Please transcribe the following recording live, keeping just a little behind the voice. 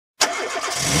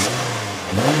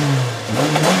Hello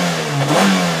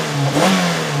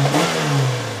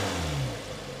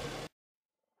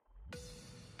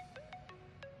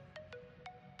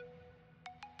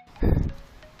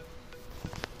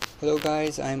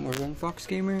guys, I'm Organ Fox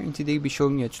Gamer, and today I'll be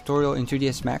showing you a tutorial in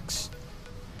 3ds Max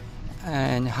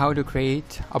and how to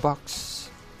create a box.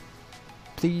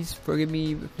 Please forgive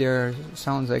me if there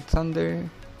sounds like thunder,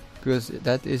 because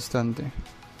that is thunder.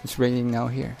 It's raining now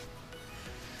here.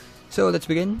 So let's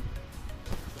begin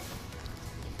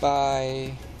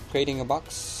by creating a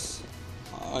box.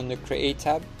 On the Create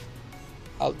tab,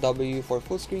 Alt W for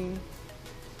full screen.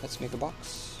 Let's make a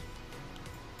box.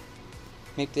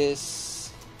 Make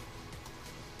this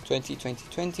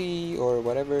 20 or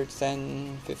whatever,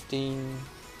 10, 15,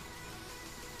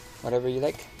 whatever you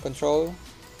like. Control,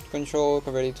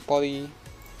 convert it to poly.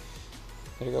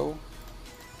 There you go.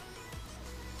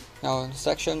 Now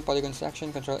selection, polygon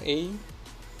selection, Control A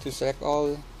to select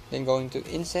all. Then going to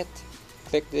inset,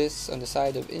 click this on the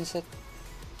side of inset.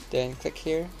 Then click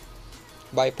here,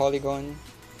 by polygon.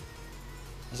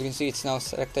 As you can see, it's now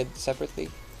selected separately.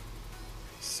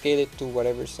 Scale it to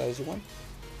whatever size you want.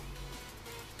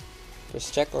 Press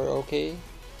check or OK.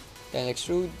 Then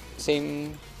extrude.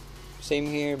 Same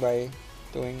here by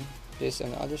doing this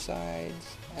on the other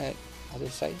sides.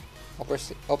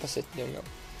 Opposite. There you go.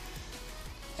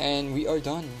 And we are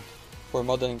done for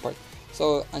modeling part.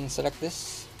 So unselect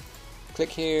this. Click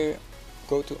here.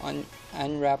 Go to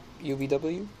unwrap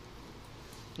UVW.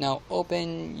 Now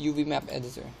open UV map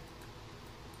editor.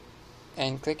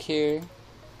 And click here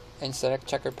and select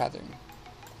checker pattern.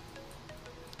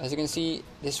 As you can see,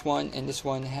 this one and this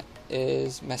one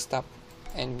is messed up,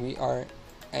 and we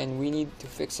need to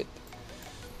fix it.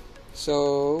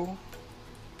 So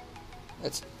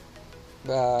let's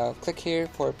click here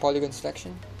for polygon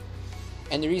selection.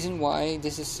 And the reason why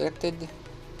this is selected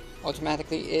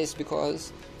automatically is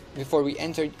because before we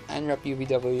entered unwrap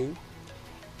UVW,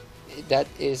 that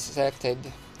is selected.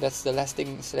 That's the last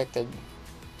thing selected.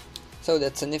 So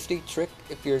that's a nifty trick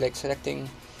if you're like selecting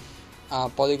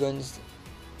polygons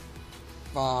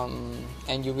and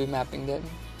UV mapping them,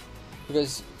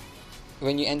 because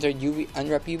when you enter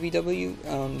unwrap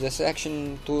UVW, the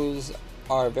selection tools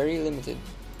are very limited.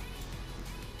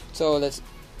 So let's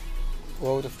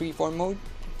go to freeform mode,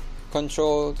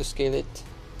 Control to scale it,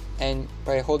 and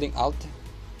by holding Alt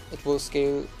it will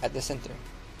scale at the center.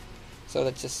 So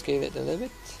let's just scale it a little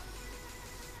bit,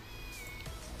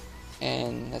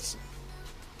 and let's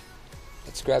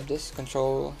grab this.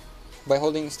 Control by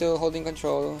still holding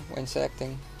Control when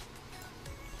selecting.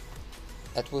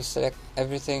 That will select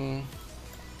everything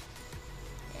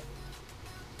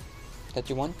that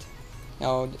you want.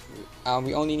 Now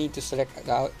we only need to select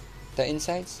the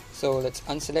insides, so let's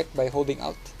unselect by holding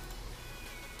Alt.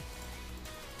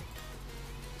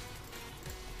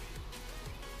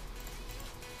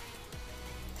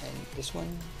 And this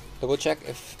one, double check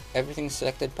if everything's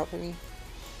selected properly.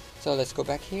 So let's go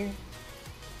back here,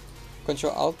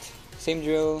 Control Alt, same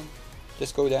drill,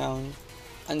 just go down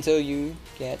until you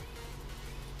get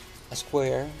a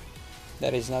square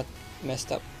that is not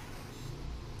messed up.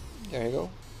 There you go.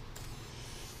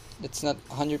 That's not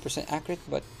 100% accurate,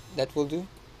 but that will do.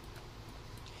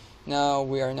 Now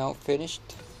we are now finished.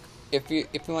 If you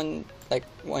want like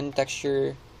one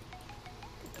texture,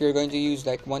 if you're going to use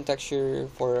like one texture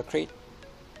for a crate,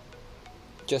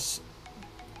 just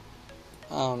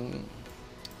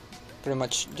pretty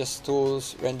much just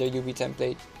tools, render UV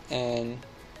template, and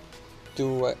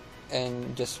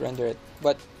just render it.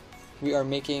 But we are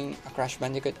making a Crash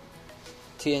Bandicoot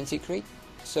TNT crate,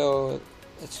 so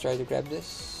let's try to grab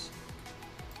this.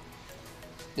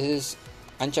 This is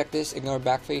uncheck this, ignore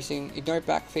back facing. Ignore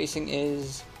back facing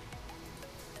is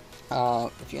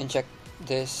if you uncheck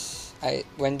this,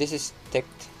 when this is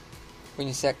ticked, when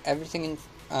you select everything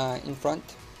in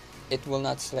front, it will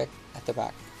not select at the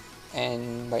back.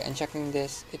 And by unchecking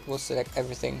this, it will select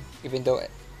everything even though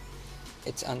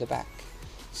it's on the back.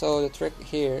 So the trick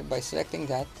here, by selecting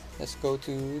that, let's go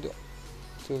to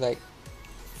like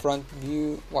front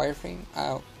view wireframe,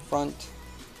 front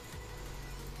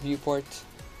viewport,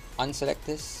 unselect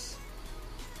this,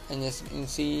 and as you can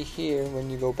see here, when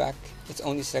you go back, it's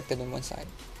only selected on one side.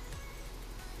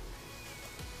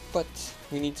 But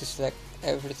we need to select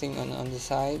everything on the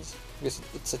sides because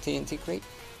it's a TNT crate.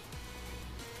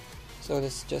 So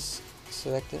let's just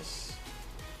select this.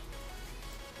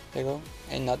 There you go,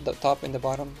 and not the top and the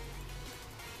bottom.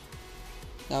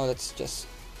 Now let's just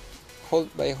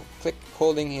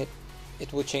holding it,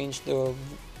 it will change the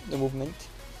movement.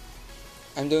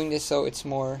 I'm doing this so it's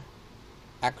more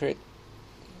accurate.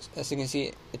 As you can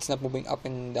see, it's not moving up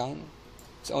and down,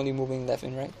 it's only moving left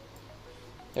and right.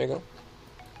 There you go.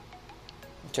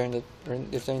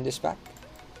 Return this back.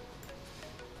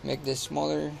 Make this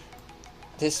smaller.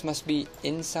 This must be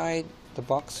inside the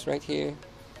box right here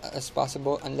as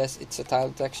possible, unless it's a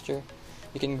tile texture.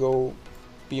 You can go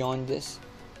beyond this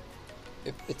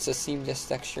if it's a seamless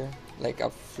texture like a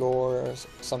floor or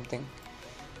something,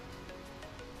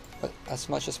 but as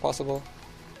much as possible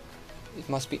it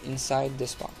must be inside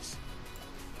this box.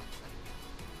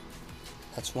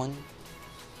 That's one.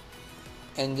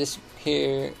 And this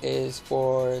here is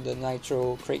for the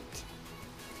Nitro Crate,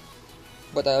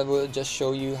 but I will just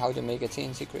show you how to make a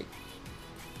TNT crate.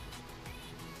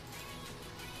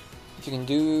 If you can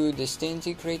do this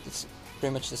TNT crate, it's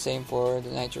pretty much the same for the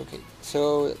Nitro Crate.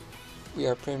 So we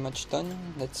are pretty much done.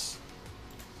 Let's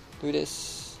do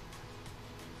this.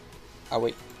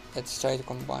 Wait, let's try to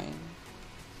combine.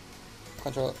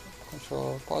 Control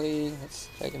poly. Let's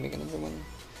try to make another one.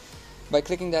 By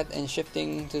clicking that and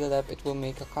shifting to the left, it will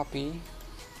make a copy.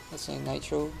 Let's say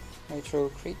Nitro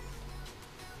Crate.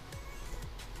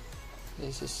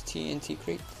 This is TNT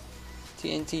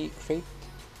Crate.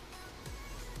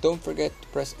 Don't forget to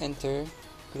press enter,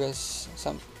 because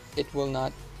it will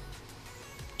not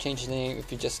change the name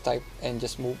if you just type and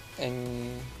just move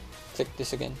and click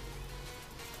this again.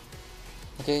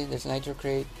 Okay, there's Nitro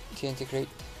Crate, TNT Crate,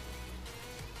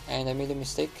 and I made a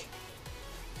mistake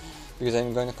because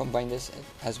I'm going to combine this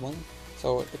as one,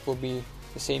 so it will be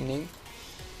the same name.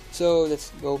 So let's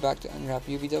go back to unwrap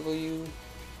UVW,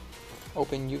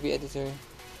 open UV editor.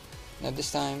 Now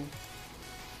this time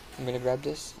I'm going to grab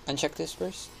this, uncheck this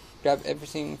first, grab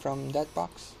everything from that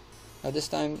box. Now this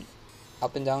time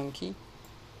up and down key,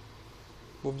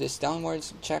 move this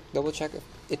downwards, double check if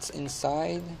it's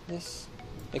inside this,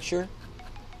 make sure.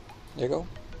 There you go,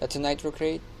 that's a Nitro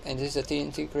Crate and this is a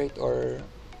TNT Crate, or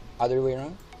other way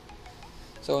around.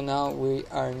 So now we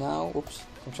are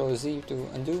Control Z to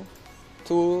undo,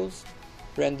 tools,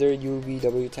 render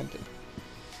UVW template.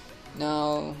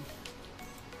 Now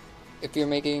if you're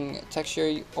making texture,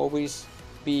 you always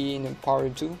be in power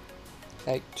 2,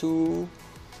 like 2,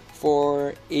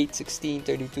 4, 8, 16,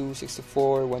 32,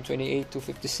 64, 128,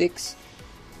 256,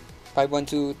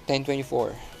 512,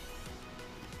 1024,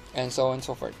 and so on and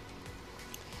so forth.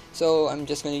 So I'm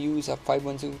just going to use a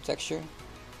 512 texture.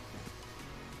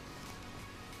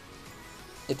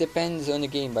 It depends on the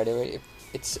game, by the way. If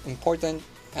it's important,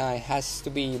 it has to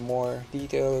be more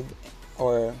detailed,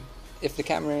 or if the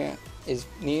camera is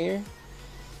near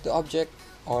the object,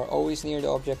 or always near the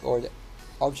object, or the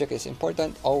object is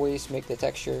important, always make the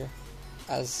texture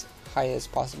as high as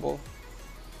possible.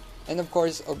 And of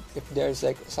course, if there's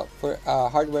like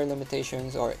hardware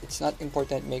limitations or it's not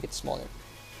important, make it smaller.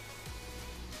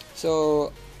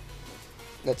 So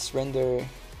let's render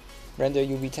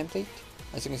UV template.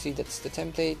 As you can see, that's the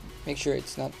template. Make sure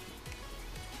it's not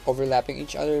overlapping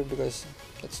each other, because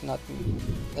that's not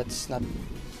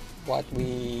what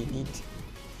we need.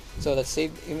 So let's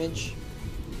save the image,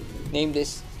 name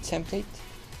this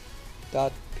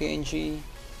template.png,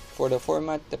 for the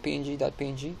format the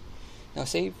png.png. Now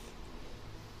save.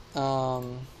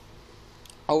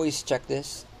 Always check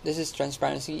this is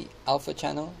transparency alpha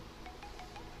channel,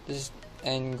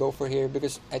 and go for here,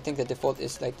 because I think the default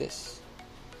is like this,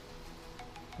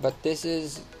 but this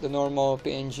is the normal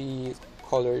PNG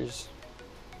colors,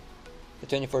 the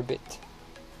 24-bit.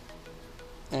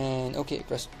 And okay,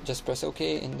 just press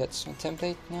OK, and that's my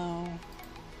template. Now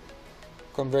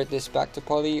convert this back to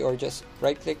poly, or just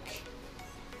right click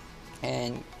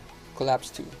and collapse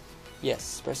to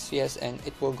yes, press yes, and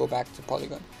it will go back to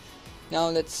polygon. Now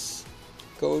let's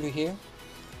go to here,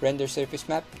 render surface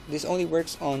map. This only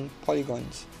works on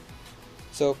polygons,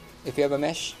 so if you have a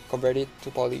mesh, convert it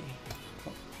to poly,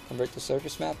 convert to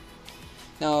surface map.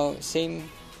 Now it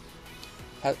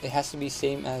has to be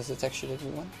same as the texture that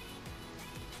we want.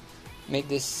 Make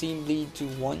this seam bleed to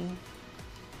 1,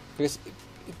 because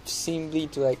if seam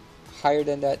bleed to like higher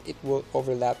than that, it will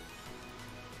overlap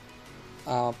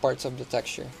parts of the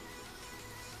texture.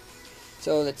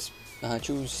 So let's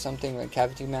choose something like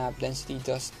cavity map, density,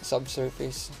 dust,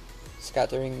 subsurface,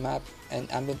 scattering map,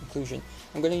 and ambient occlusion.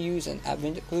 I'm going to use an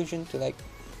ambient occlusion to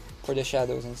for the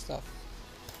shadows and stuff.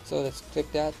 So let's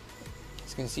click that.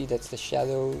 As you can see, that's the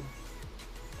shadow.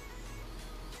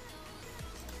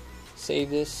 Save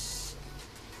this.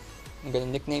 I'm going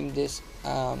to nickname this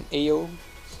AO, so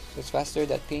it's faster,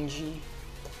 that PNG.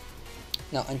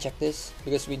 Now uncheck this,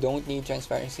 because we don't need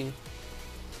transparency.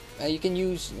 You can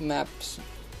use maps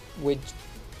with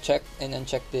check and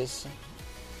uncheck this,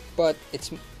 but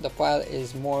the file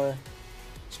is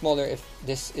smaller if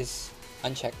this is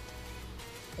unchecked.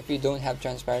 If you don't have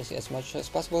transparency, as much as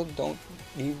possible, don't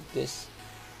leave this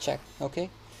checked.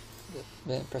 Okay,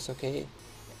 then press OK,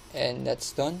 and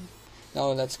that's done.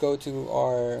 Now let's go to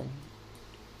our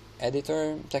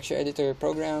editor, texture editor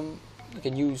program. You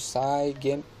can use Psy,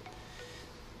 GIMP,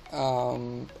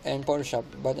 and Photoshop,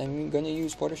 but I'm gonna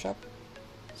use Photoshop.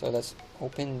 So let's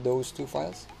open those two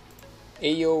files,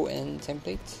 AO and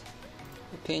template,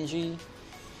 PNG.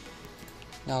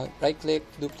 Now right click,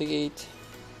 duplicate.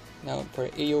 Now for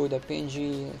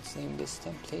AO.png, let's name this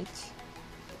template.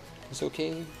 It's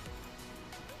okay.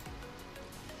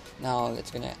 Now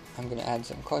I'm gonna add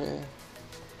some color.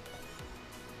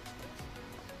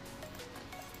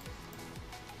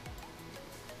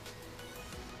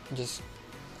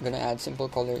 I'm gonna add simple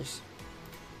colors.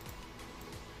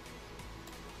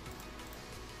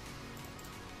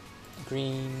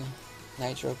 Green,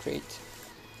 Nitro Crate,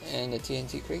 and the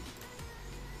TNT crate.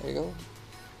 There you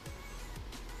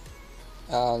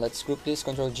go. Let's group this,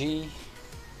 Ctrl G,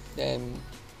 then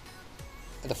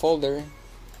the folder,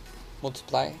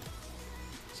 multiply,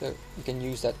 so you can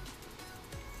use that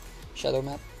shadow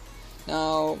map.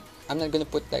 Now I'm not gonna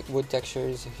put like wood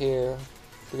textures here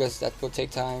because that will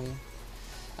take time.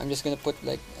 I'm just gonna put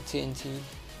like a TNT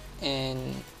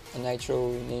and a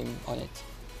Nitro name on it,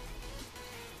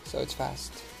 so it's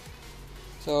fast.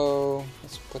 So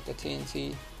let's put the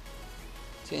TNT,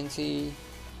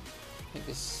 make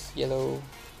this yellow,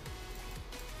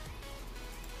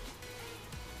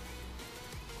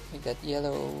 make that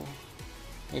yellow.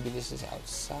 Maybe this is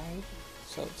outside,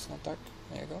 so it's not dark.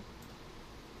 There you go.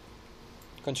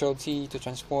 Control T to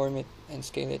transform it and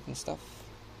scale it and stuff.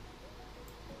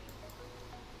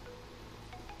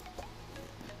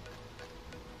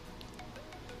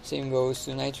 Same goes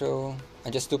to Nitro. I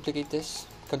just duplicate this.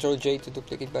 Control J to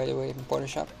duplicate, by the way, in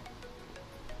Photoshop.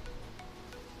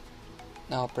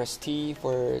 Now press T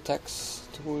for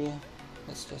text tool.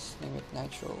 Let's just name it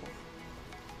Nitro.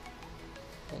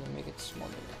 Gonna make it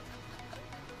smaller.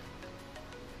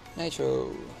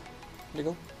 Nitro. There you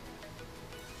go.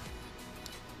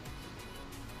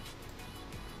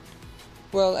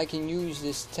 Well, I can use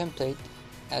this template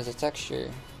as a texture.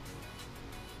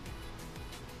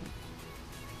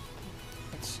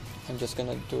 I'm just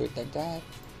gonna do it like that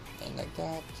and like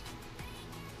that.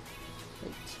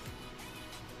 Wait.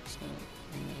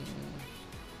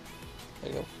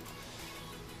 There you go.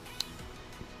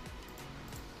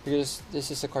 Because this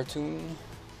is a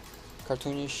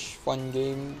cartoonish fun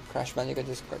game. Crash Bandicoot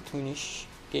is a cartoonish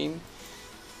game.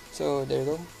 So there you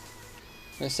go. I'm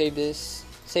gonna save this.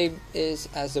 Save is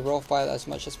as the raw file as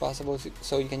much as possible,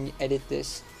 so you can edit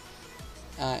this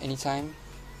anytime.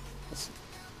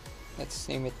 Let's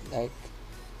name it like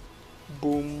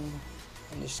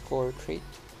boom_crate.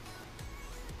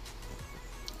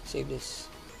 Save this.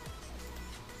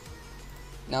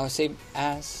 Now save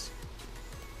as.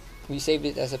 We saved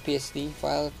it as a PSD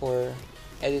file for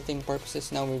editing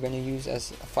purposes. Now we're going to use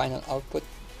as a final output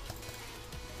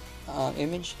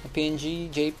image, a PNG,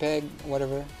 JPEG,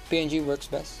 whatever. PNG works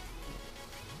best,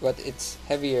 but it's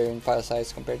heavier in file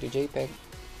size compared to JPEG,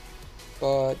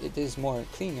 but it is more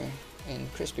cleaner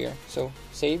and crispier. So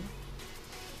save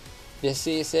this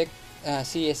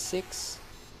CS6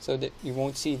 so that you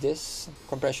won't see this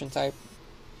compression type,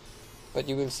 but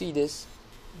you will see this.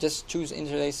 Just choose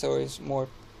interlace so it's more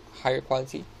higher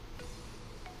quality,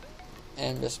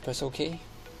 and just press OK.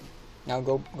 Now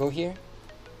go here.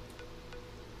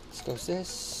 Let's close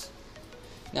this.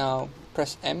 Now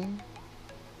press M,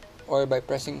 or by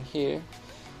pressing here,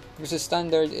 because the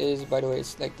standard is, by the way,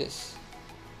 it's like this.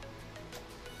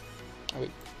 Oh,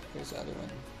 wait, here's the other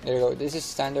one. There you go. This is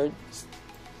standard,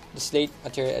 the Slate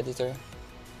material editor.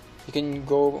 You can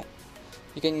go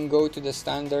to the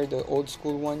standard, the old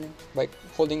school one, by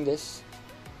holding this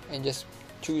and just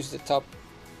choose the top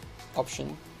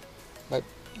option, by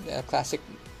the classic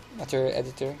material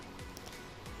editor.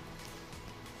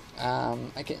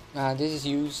 This is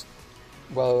used.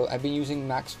 Well, I've been using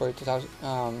Max for the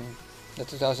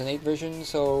 2008 version,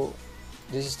 so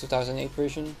this is 2008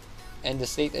 version, and the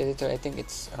Slate editor, I think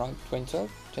it's around 2012,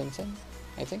 2010,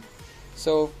 I think.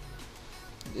 So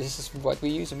this is what we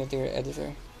use, the material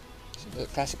editor, so the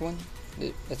classic one.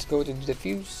 Let's go to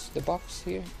diffuse, the box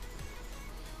here,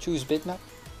 choose bitmap,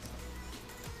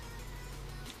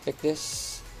 click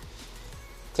this,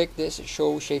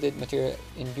 show shaded material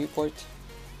in viewport,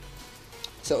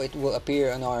 so it will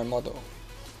appear on our model.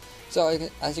 So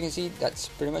as you can see, that's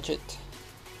pretty much it,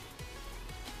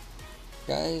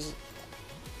 guys.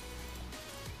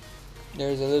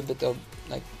 There's a little bit of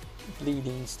like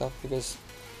bleeding stuff because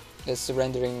that's the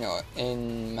rendering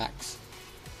in Max.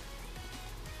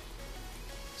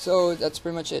 So that's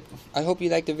pretty much it. I hope you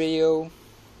liked the video.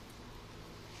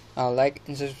 Like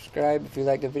and subscribe if you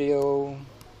like the video.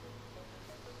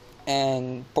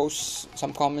 and post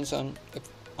some comments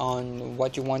on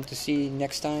what you want to see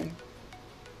next time.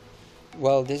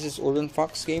 Well, this is Urban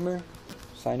Fox Gamer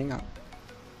signing out.